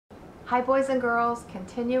Hi boys and girls,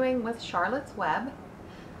 continuing with Charlotte's Web.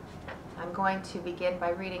 I'm going to begin by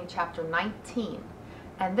reading chapter 19,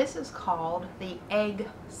 and this is called The Egg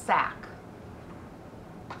Sack.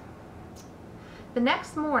 The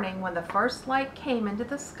next morning, when the first light came into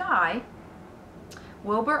the sky,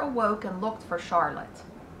 Wilbur awoke and looked for Charlotte.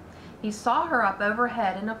 He saw her up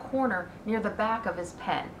overhead in a corner near the back of his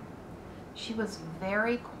pen. She was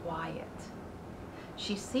very quiet.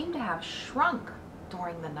 She seemed to have shrunk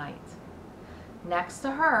during the night. Next to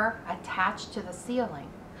her, attached to the ceiling,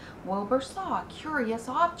 Wilbur saw a curious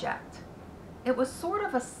object. It was sort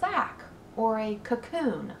of a sack or a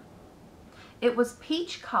cocoon. It was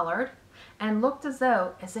peach-colored and looked as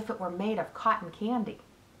if it were made of cotton candy.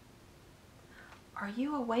 "Are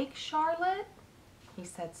you awake, Charlotte?" he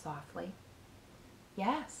said softly.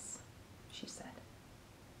 "Yes," she said.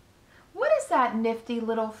 "What is that nifty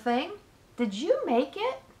little thing? Did you make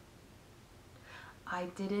it?" "I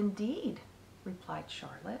did indeed," replied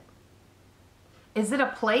Charlotte. "Is it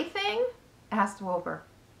a plaything?" asked Wilbur.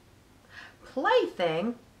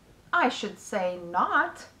 "Plaything? I should say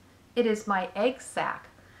not. It is my egg sack,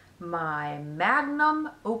 my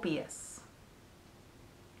magnum opus."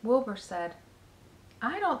 Wilbur said,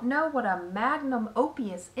 "I don't know what a magnum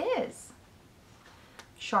opus is."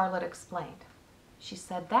 Charlotte explained. She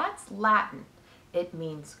said, "That's Latin. It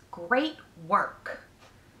means great work.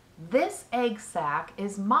 This egg sack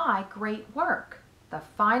is my great work, the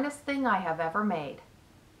finest thing I have ever made."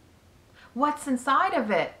 "What's inside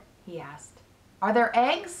of it?" he asked. "Are there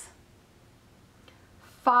eggs?"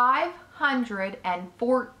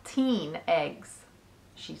 514 eggs,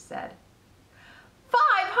 she said.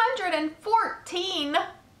 514!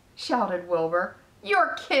 shouted Wilbur.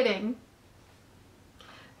 "You're kidding."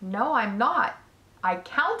 "No, I'm not. I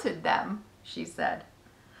counted them," she said.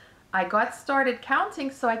 "I got started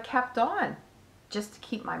counting, so I kept on, just to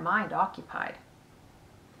keep my mind occupied."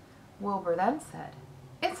 Wilbur then said,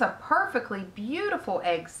 "It's a perfectly beautiful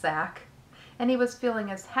egg sack," and he was feeling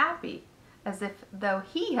as happy as if though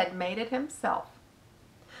he had made it himself.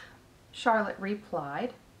 Charlotte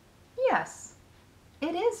replied, "Yes,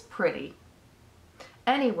 it is pretty.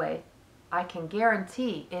 Anyway, I can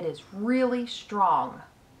guarantee it is really strong.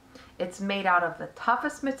 It's made out of the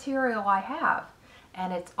toughest material I have,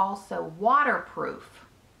 and it's also waterproof.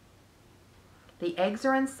 The eggs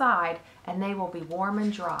are inside, and they will be warm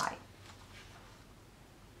and dry."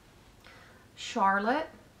 "Charlotte,"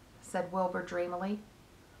 said Wilbur dreamily,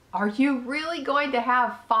 "are you really going to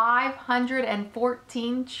have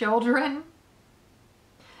 514 children?"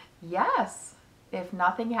 "Yes, if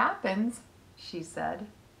nothing happens," she said.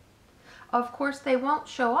 "Of course they won't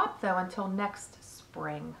show up, though, until next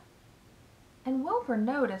spring." And Wilbur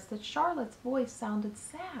noticed that Charlotte's voice sounded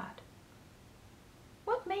sad.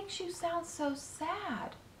 "What makes you sound so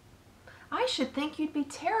sad? I should think you'd be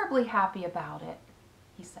terribly happy about it,"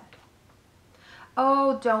 he said.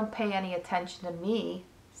 "Oh, don't pay any attention to me,"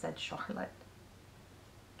 said Charlotte.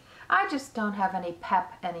 "I just don't have any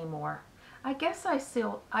pep anymore. I guess I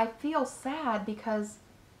feel sad because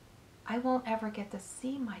I won't ever get to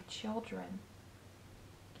see my children."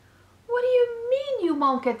 "What do you mean you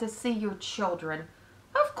won't get to see your children?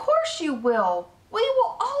 Of course you will. We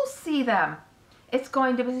will all see them. It's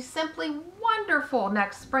going to be simply wonderful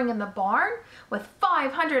next spring in the barn with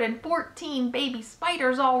 514 baby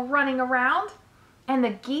spiders all running around. And the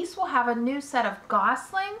geese will have a new set of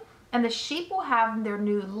gosling, and the sheep will have their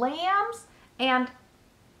new lambs, and—"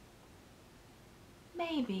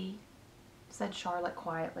 "Maybe," said Charlotte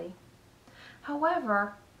quietly.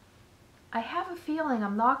 "However, I have a feeling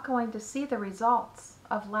I'm not going to see the results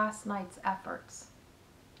of last night's efforts.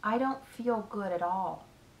 I don't feel good at all.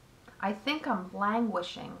 I think I'm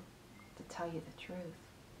languishing, to tell you the truth."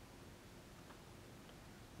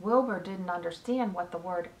 Wilbur didn't understand what the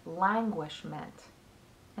word languish meant,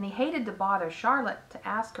 and he hated to bother Charlotte to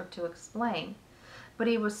ask her to explain, but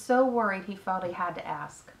he was so worried he felt he had to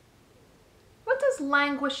ask. "What does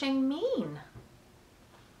languishing mean?"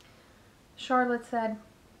 Charlotte said,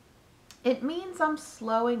 "It means I'm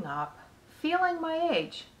slowing up, feeling my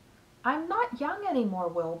age. I'm not young anymore,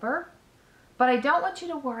 Wilbur. But I don't want you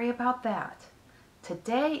to worry about that.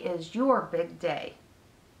 Today is your big day.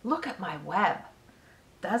 Look at my web.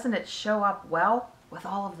 Doesn't it show up well with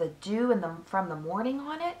all of the dew from the morning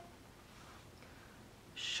on it?"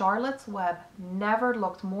 Charlotte's web never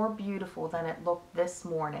looked more beautiful than it looked this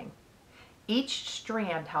morning. Each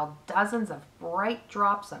strand held dozens of bright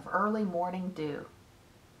drops of early morning dew.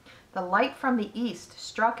 The light from the east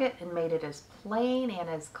struck it and made it as plain and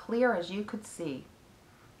as clear as you could see.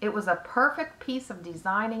 It was a perfect piece of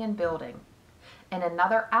designing and building. In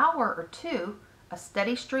another hour or two, A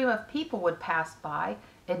steady stream of people would pass by,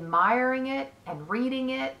 admiring it and reading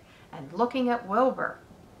it and looking at Wilbur,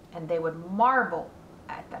 and they would marvel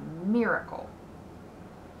at the miracle.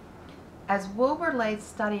 As Wilbur lay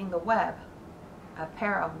studying the web, a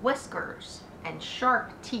pair of whiskers and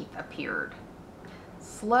sharp teeth appeared.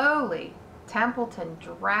 Slowly, Templeton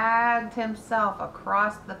dragged himself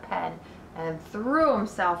across the pen and threw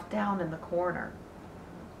himself down in the corner.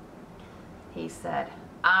 He said,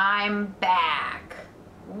 "I'm back.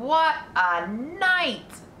 What a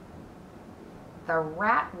night!" The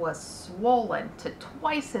rat was swollen to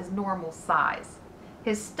twice his normal size.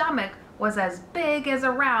 His stomach was as big as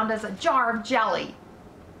around as a jar of jelly.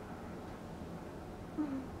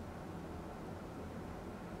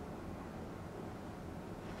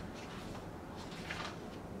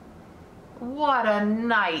 "What a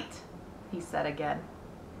night," he said again.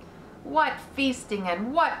 "What feasting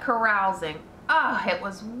and what carousing. Ah, it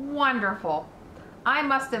was wonderful. I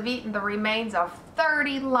must have eaten the remains of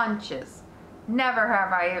 30 lunches. Never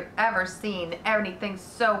have I ever seen anything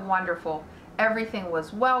so wonderful. Everything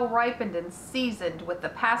was well ripened and seasoned with the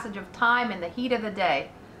passage of time and the heat of the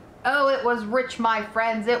day. Oh, it was rich, my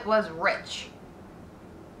friends, it was rich."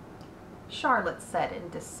 Charlotte said in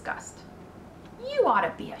disgust, "You ought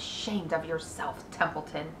to be ashamed of yourself,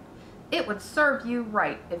 Templeton. It would serve you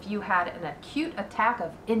right if you had an acute attack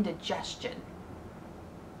of indigestion."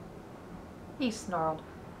 He snarled,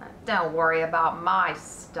 "Don't worry about my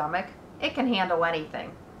stomach. It can handle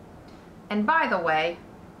anything. And by the way,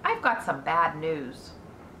 I've got some bad news.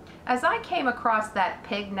 As I came across that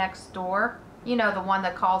pig next door, you know, the one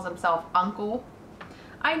that calls himself Uncle,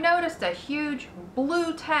 I noticed a huge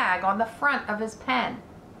blue tag on the front of his pen.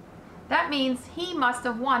 That means he must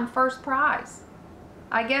have won first prize.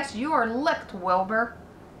 I guess you're licked, Wilbur.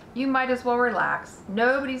 You might as well relax.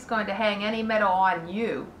 Nobody's going to hang any medal on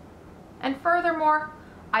you. And furthermore,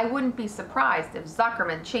 I wouldn't be surprised if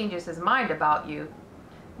Zuckerman changes his mind about you.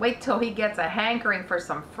 Wait till he gets a hankering for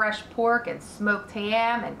some fresh pork and smoked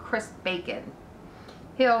ham and crisp bacon.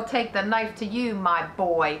 He'll take the knife to you, my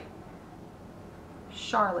boy."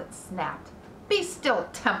 Charlotte snapped, "Be still,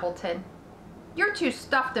 Templeton. You're too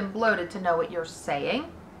stuffed and bloated to know what you're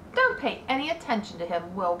saying. Don't pay any attention to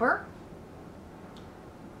him, Wilbur."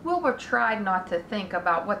 Wilbur tried not to think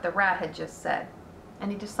about what the rat had just said,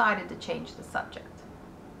 and he decided to change the subject.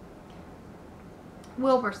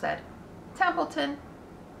 Wilbur said, "Templeton,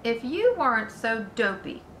 if you weren't so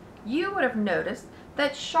dopey, you would have noticed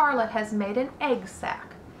that Charlotte has made an egg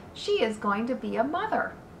sack. She is going to be a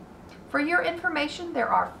mother. For your information, there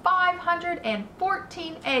are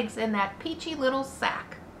 514 eggs in that peachy little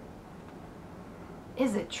sack."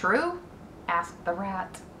 "Is it true?" asked the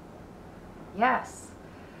rat. "Yes,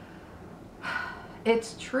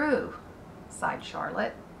 it's true," sighed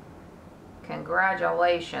Charlotte.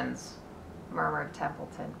 "Congratulations," murmured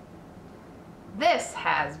Templeton. "This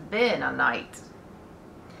has been a night."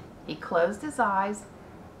 He closed his eyes,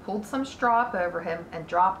 pulled some straw up over him, and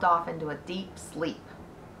dropped off into a deep sleep.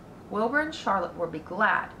 Wilbur and Charlotte would be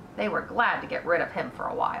glad. They were glad to get rid of him for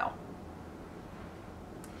a while.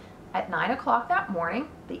 At 9 o'clock that morning,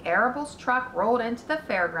 the Arable's truck rolled into the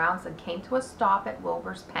fairgrounds and came to a stop at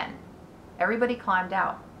Wilbur's pen. Everybody climbed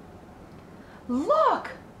out.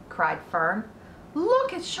 "Look!" cried Fern.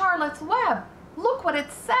 "Look at Charlotte's web! Look what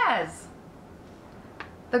it says!"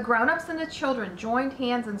 The grown-ups and the children joined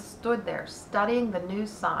hands and stood there, studying the new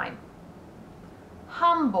sign.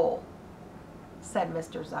 "Humble," said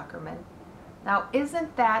Mr. Zuckerman. "Now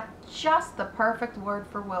isn't that just the perfect word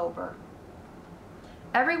for Wilbur?"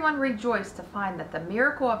 Everyone rejoiced to find that the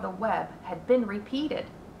miracle of the web had been repeated.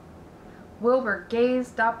 Wilbur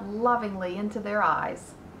gazed up lovingly into their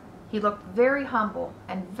eyes. He looked very humble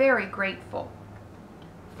and very grateful.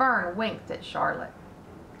 Fern winked at Charlotte.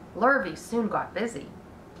 Lurvy soon got busy.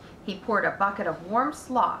 He poured a bucket of warm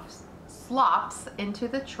slops into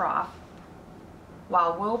the trough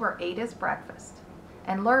while Wilbur ate his breakfast,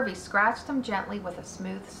 and Lurvy scratched him gently with a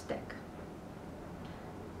smooth stick.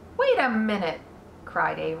 "Wait a minute,"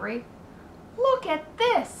 cried Avery. "Look at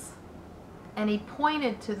this!" And he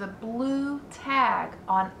pointed to the blue tag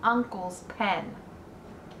on Uncle's pen.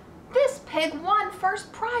 "This pig won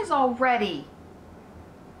first prize already!"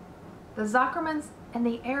 The Zuckermans and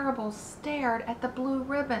the Arables stared at the blue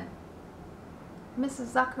ribbon.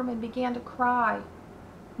 Mrs. Zuckerman began to cry.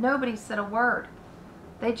 Nobody said a word.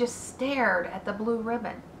 They just stared at the blue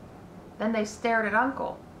ribbon. Then they stared at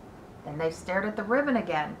Uncle. Then they stared at the ribbon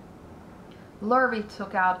again. Lurvy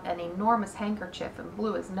took out an enormous handkerchief and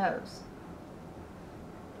blew his nose.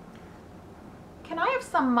 "Can I have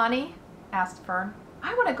some money?" asked Fern.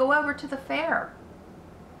 "I want to go over to the fair."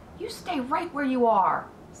 "You stay right where you are,"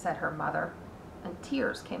 said her mother, and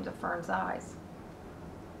tears came to Fern's eyes.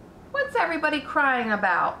 "What's everybody crying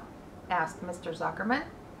about?" asked Mr. Zuckerman.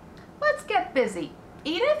 "Let's get busy.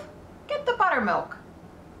 Edith, get the buttermilk."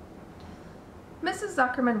 Mrs.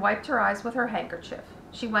 Zuckerman wiped her eyes with her handkerchief.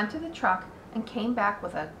 She went to the truck and came back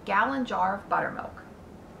with a gallon jar of buttermilk.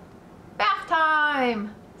 "Bath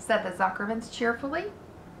time," said the Zuckermans cheerfully.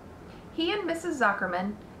 He and Mrs.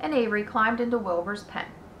 Zuckerman and Avery climbed into Wilbur's pen.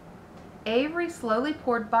 Avery slowly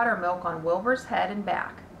poured buttermilk on Wilbur's head and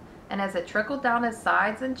back, and as it trickled down his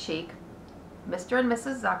sides and cheek, Mr. and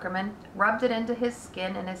Mrs. Zuckerman rubbed it into his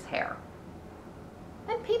skin and his hair.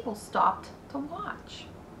 And people stopped to watch.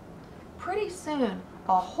 Pretty soon,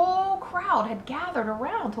 a whole crowd had gathered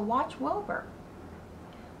around to watch Wilbur.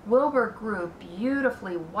 Wilbur grew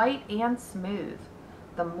beautifully white and smooth.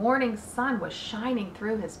 The morning sun was shining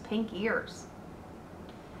through his pink ears.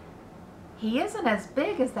 "He isn't as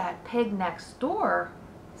big as that pig next door,"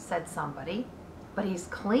 said somebody, "but he's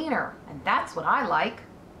cleaner, and that's what I like."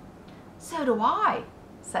 "So do I,"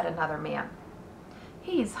 said another man.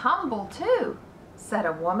 "He's humble too," said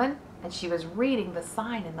a woman, and she was reading the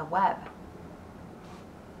sign in the web.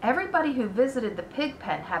 Everybody who visited the pig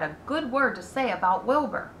pen had a good word to say about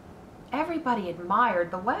Wilbur. Everybody admired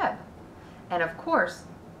the web. And of course,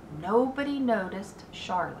 nobody noticed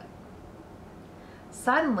Charlotte.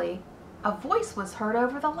 Suddenly, a voice was heard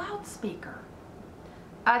over the loudspeaker.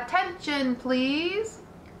 "Attention, please.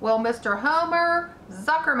 Will Mr. Homer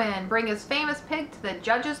Zuckerman bring his famous pig to the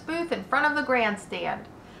judge's booth in front of the grandstand?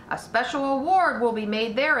 A special award will be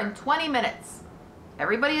made there in 20 minutes.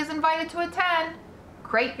 Everybody is invited to attend.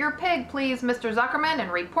 Crate your pig, please, Mr. Zuckerman,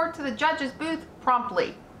 and report to the judge's booth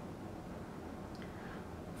promptly."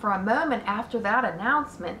 For a moment after that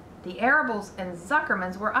announcement, the Arables and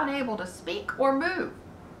Zuckermans were unable to speak or move.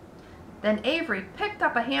 Then Avery picked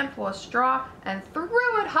up a handful of straw and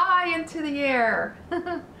threw it high into the air.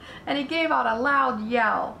 And he gave out a loud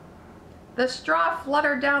yell. The straw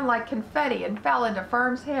fluttered down like confetti and fell into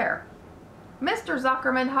Fern's hair. Mr.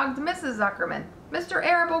 Zuckerman hugged Mrs. Zuckerman. Mr.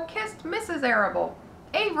 Arable kissed Mrs. Arable.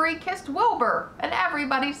 Avery kissed Wilbur, and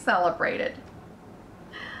everybody celebrated.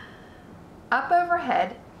 Up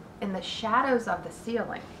overhead, in the shadows of the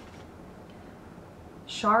ceiling,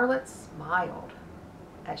 Charlotte smiled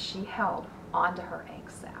as she held onto her egg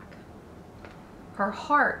sack. Her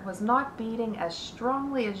heart was not beating as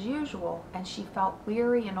strongly as usual, and she felt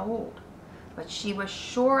weary and old, but she was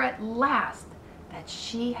sure at last that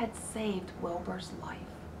she had saved Wilbur's life,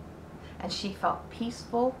 and she felt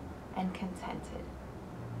peaceful and contented.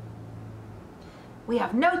 "We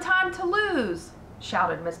have no time to lose,"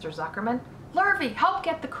 shouted Mr. Zuckerman. "Lurvy, help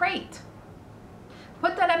get the crate.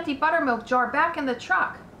 Put that empty buttermilk jar back in the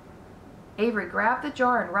truck." Avery grabbed the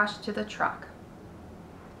jar and rushed to the truck.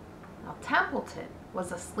 Now Templeton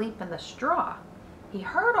was asleep in the straw. He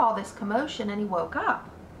heard all this commotion and he woke up.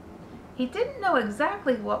 He didn't know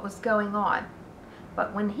exactly what was going on,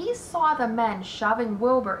 but when he saw the men shoving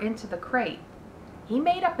Wilbur into the crate, he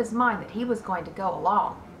made up his mind that he was going to go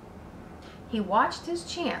along. He watched his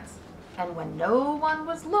chance, and when no one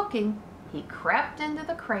was looking, he crept into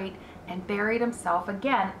the crate and buried himself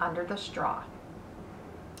again under the straw.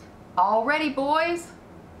 "All ready, boys,"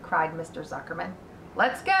 cried Mr. Zuckerman.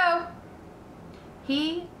 "Let's go."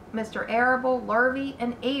 He, Mr. Arable, Lurvy,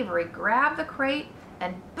 and Avery grabbed the crate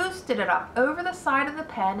and boosted it up over the side of the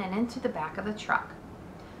pen and into the back of the truck.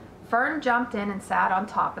 Fern jumped in and sat on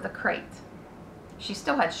top of the crate. She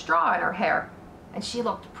still had straw in her hair, and she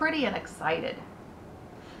looked pretty and excited.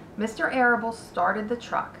 Mr. Arable started the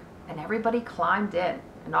truck, and everybody climbed in,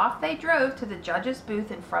 and off they drove to the judge's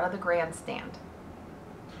booth in front of the grandstand.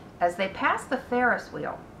 As they passed the Ferris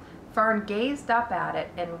wheel, Fern gazed up at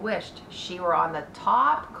it and wished she were on the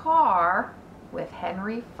top car with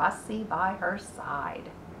Henry Fussy by her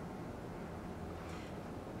side.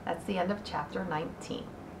 That's the end of chapter 19.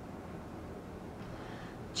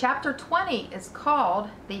 Chapter 20 is called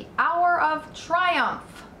The Hour of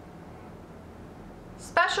Triumph.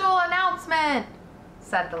 "Special announcement,"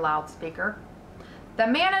 said the loudspeaker. The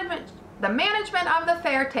management of the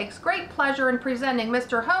fair takes great pleasure in presenting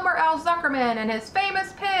Mr. Homer L. Zuckerman and his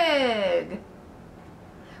famous pig.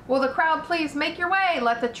 Will the crowd please make your way?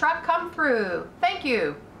 Let the truck come through. Thank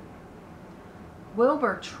you."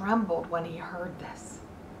 Wilbur trembled when he heard this.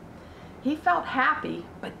 He felt happy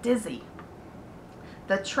but dizzy.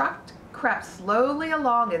 The truck crept slowly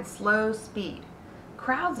along in slow speed.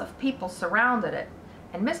 Crowds of people surrounded it,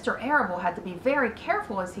 and Mr. Arable had to be very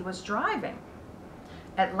careful as he was driving.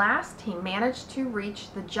 At last, he managed to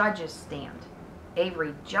reach the judge's stand.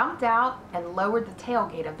 Avery jumped out and lowered the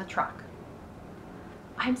tailgate of the truck.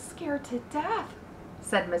 I'm scared to death,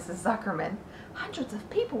 said Mrs. Zuckerman. Hundreds of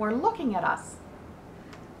people are looking at us.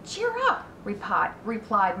 Cheer up, replied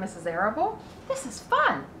Mrs. Arable. This is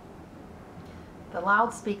fun. The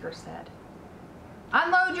loudspeaker said,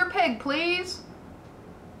 Unload your pig, please.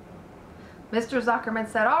 Mr. Zuckerman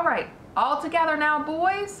said, All right, all together now,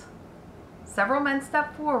 boys. Several men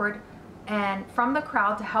stepped forward and from the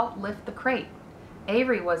crowd to help lift the crate.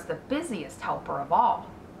 Avery was the busiest helper of all.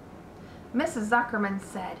 Mrs. Zuckerman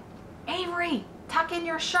said, Avery, tuck in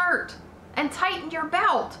your shirt and tighten your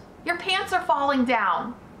belt. Your pants are falling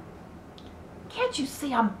down. Can't you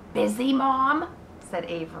see I'm busy, Mom? Said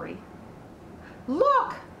Avery.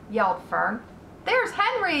 Look, yelled Fern. There's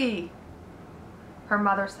Henry. Her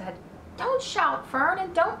mother said, Don't shout, Fern,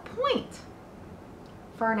 and don't point.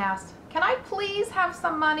 Fern asked, Can I please have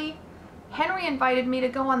some money? Henry invited me to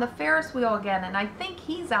go on the Ferris wheel again, and I think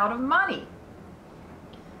he's out of money.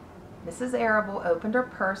 Mrs. Arable opened her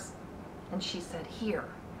purse, and she said,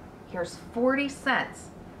 Here's 40 cents.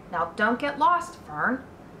 Now don't get lost, Fern,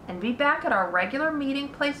 and be back at our regular meeting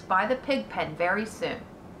place by the pig pen very soon.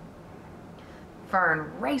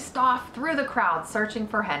 Fern raced off through the crowd searching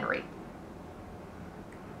for Henry.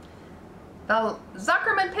 The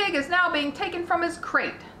Zuckerman pig is now being taken from his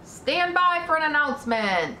crate. Stand by for an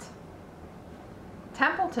announcement.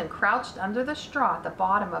 Templeton crouched under the straw at the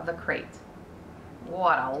bottom of the crate.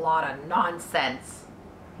 What a lot of nonsense,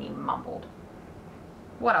 he mumbled.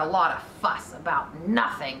 What a lot of fuss about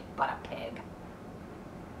nothing but a pig.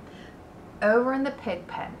 Over in the pig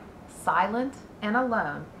pen, silent and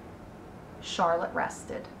alone, Charlotte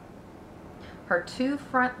rested. Her two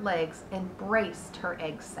front legs embraced her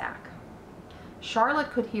egg sac.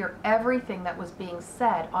 Charlotte could hear everything that was being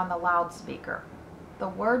said on the loudspeaker. The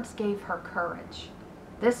words gave her courage.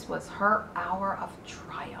 This was her hour of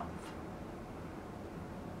triumph.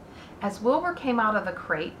 As Wilbur came out of the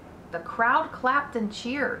crate, the crowd clapped and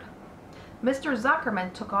cheered. Mr.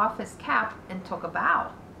 Zuckerman took off his cap and took a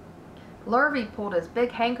bow. Lurvy pulled his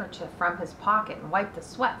big handkerchief from his pocket and wiped the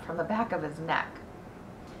sweat from the back of his neck.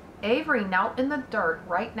 Avery knelt in the dirt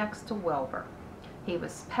right next to Wilbur. He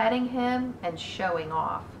was petting him and showing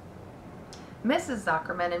off. Mrs.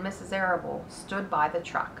 Zuckerman and Mrs. Arable stood by the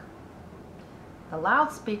truck. The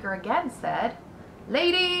loudspeaker again said,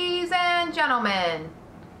 Ladies and gentlemen,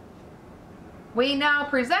 we now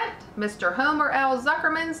present Mr. Homer L.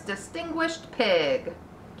 Zuckerman's distinguished pig.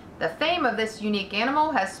 The fame of this unique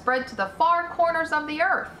animal has spread to the far corners of the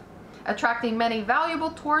earth, attracting many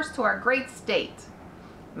valuable tourists to our great state.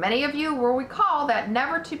 Many of you will recall that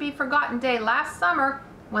never-to-be-forgotten day last summer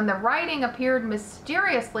when the writing appeared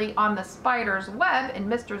mysteriously on the spider's web in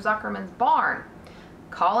Mr. Zuckerman's barn,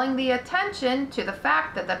 calling the attention to the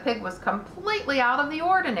fact that the pig was completely out of the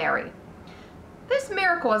ordinary. This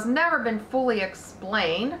miracle has never been fully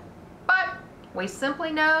explained, but we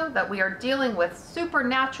simply know that we are dealing with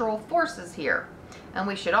supernatural forces here, and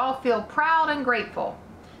we should all feel proud and grateful.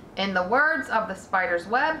 In the words of the spider's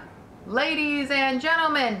web, Ladies and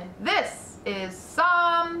gentlemen, this is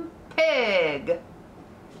some pig.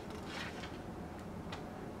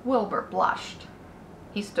 Wilbur blushed.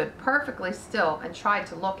 He stood perfectly still and tried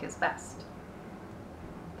to look his best.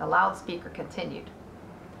 The loudspeaker continued.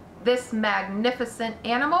 This magnificent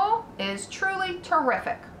animal is truly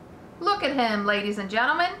terrific. Look at him, ladies and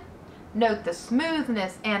gentlemen. Note the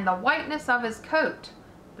smoothness and the whiteness of his coat,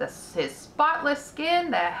 his spotless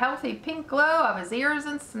skin, the healthy pink glow of his ears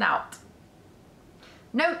and snout.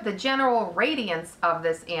 Note the general radiance of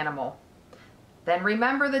this animal. Then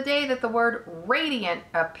remember the day that the word radiant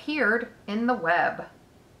appeared in the web.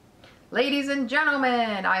 Ladies and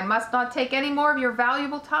gentlemen, I must not take any more of your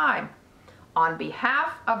valuable time. On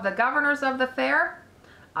behalf of the governors of the fair,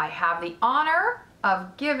 I have the honor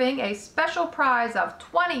of giving a special prize of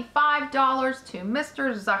 $25 to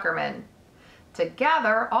Mr. Zuckerman.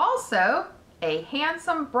 Together, also, a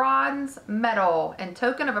handsome bronze medal in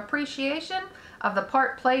token of appreciation of the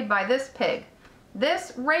part played by this pig.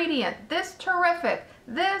 This radiant, this terrific,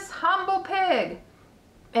 this humble pig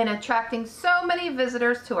in attracting so many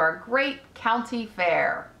visitors to our great county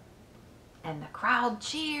fair. And the crowd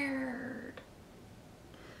cheered.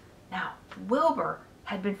 Now, Wilbur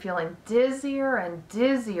had been feeling dizzier and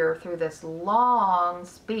dizzier through this long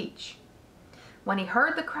speech. When he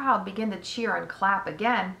heard the crowd begin to cheer and clap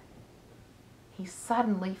again, he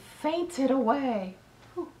suddenly fainted away.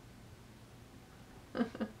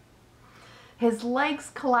 His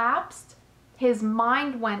legs collapsed, his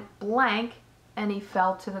mind went blank, and he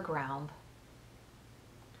fell to the ground.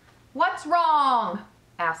 What's wrong?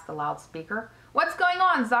 Asked the loudspeaker. What's going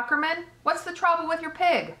on, Zuckerman? What's the trouble with your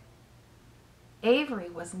pig? Avery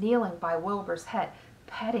was kneeling by Wilbur's head,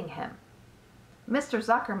 petting him. Mr.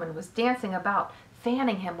 Zuckerman was dancing about,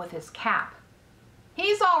 fanning him with his cap.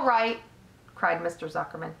 "He's all right," cried Mr.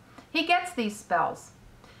 Zuckerman. "He gets these spells.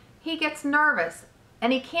 He gets nervous,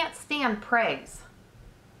 and he can't stand praise."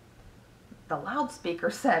 The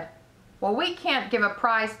loudspeaker said, "Well, we can't give a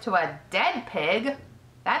prize to a dead pig.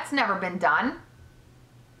 That's never been done."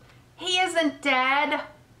 "He isn't dead,"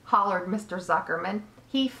 hollered Mr. Zuckerman.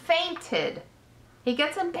 "He fainted. He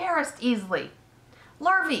gets embarrassed easily.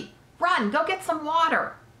 Lurvy, run, go get some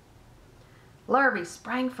water." Lurvy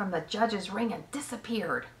sprang from the judge's ring and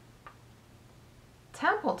disappeared.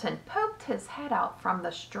 Templeton poked his head out from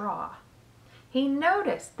the straw. He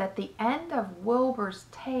noticed that the end of Wilbur's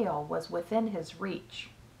tail was within his reach.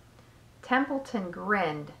 Templeton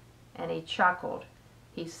grinned and he chuckled.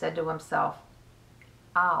 He said to himself,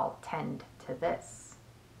 "I'll tend to this."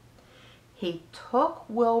 He took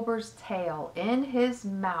Wilbur's tail in his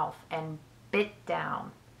mouth and bit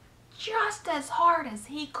down, just as hard as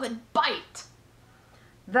he could bite.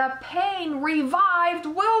 The pain revived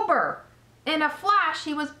Wilbur. In a flash,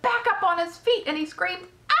 he was back up on his feet and he screamed,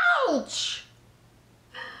 "Ouch!"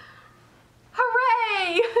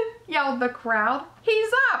 "Hooray!" yelled the crowd.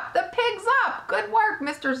 "He's up! The pig's up! Good work,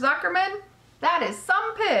 Mr. Zuckerman! That is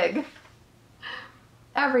some pig!"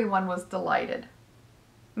 Everyone was delighted.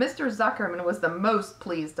 Mr. Zuckerman was the most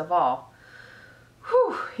pleased of all.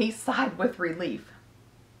 Whew, he sighed with relief.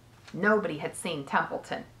 Nobody had seen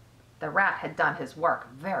Templeton. The rat had done his work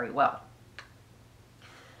very well.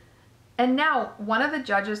 And now one of the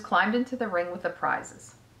judges climbed into the ring with the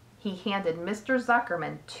prizes. He handed Mr.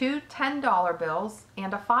 Zuckerman 2 $10 bills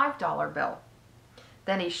and a $5 bill.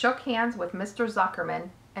 Then he shook hands with Mr.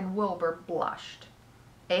 Zuckerman and Wilbur blushed.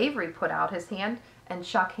 Avery put out his hand and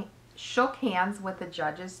shook hands with the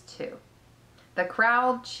judges too. The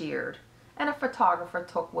crowd cheered and a photographer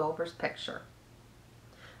took Wilbur's picture.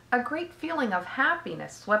 A great feeling of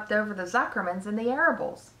happiness swept over the Zuckermans and the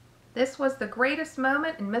Arables. This was the greatest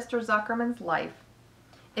moment in Mr. Zuckerman's life.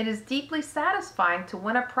 It is deeply satisfying to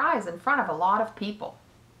win a prize in front of a lot of people.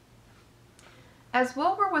 As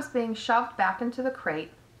Wilbur was being shoved back into the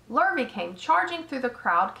crate, Lurvy came charging through the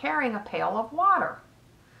crowd carrying a pail of water.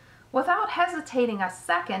 Without hesitating a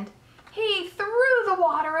second, he threw the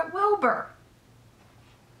water at Wilbur.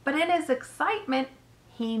 But in his excitement,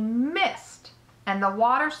 he missed, and the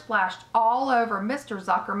water splashed all over Mr.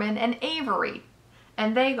 Zuckerman and Avery,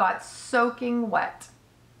 and they got soaking wet.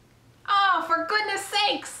 "Oh, for goodness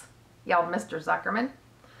sakes!" yelled Mr. Zuckerman.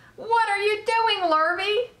 "What are you doing,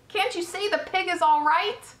 Lurvy? Can't you see the pig is all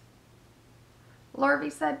right?"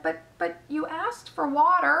 Lurvy said, But you asked for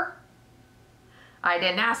water." "I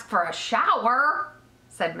didn't ask for a shower,"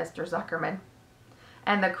 said Mr. Zuckerman.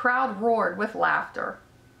 And the crowd roared with laughter.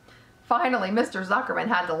 Finally, Mr. Zuckerman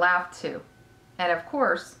had to laugh too. And of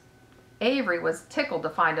course, Avery was tickled to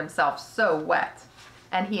find himself so wet,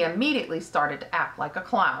 and he immediately started to act like a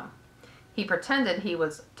clown. He pretended he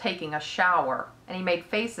was taking a shower, and he made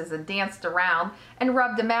faces and danced around and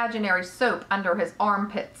rubbed imaginary soap under his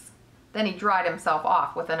armpits. Then he dried himself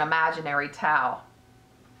off with an imaginary towel.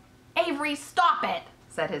 "Avery, stop it,"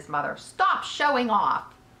 said his mother. "Stop showing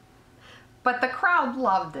off." But the crowd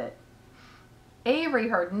loved it. Avery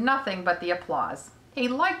heard nothing but the applause. He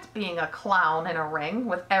liked being a clown in a ring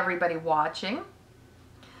with everybody watching.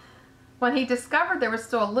 When he discovered there was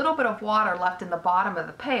still a little bit of water left in the bottom of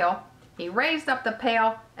the pail, he raised up the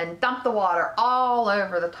pail and dumped the water all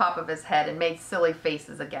over the top of his head and made silly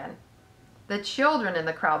faces again. The children in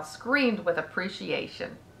the crowd screamed with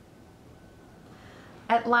appreciation.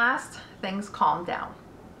 At last, things calmed down.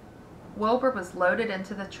 Wilbur was loaded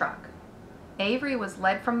into the truck. Avery was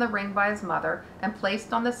led from the ring by his mother and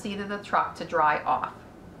placed on the seat of the truck to dry off.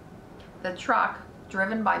 The truck,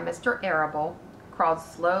 driven by Mr. Arable, crawled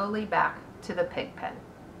slowly back to the pig pen.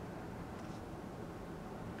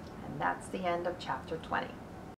 And that's the end of chapter 20.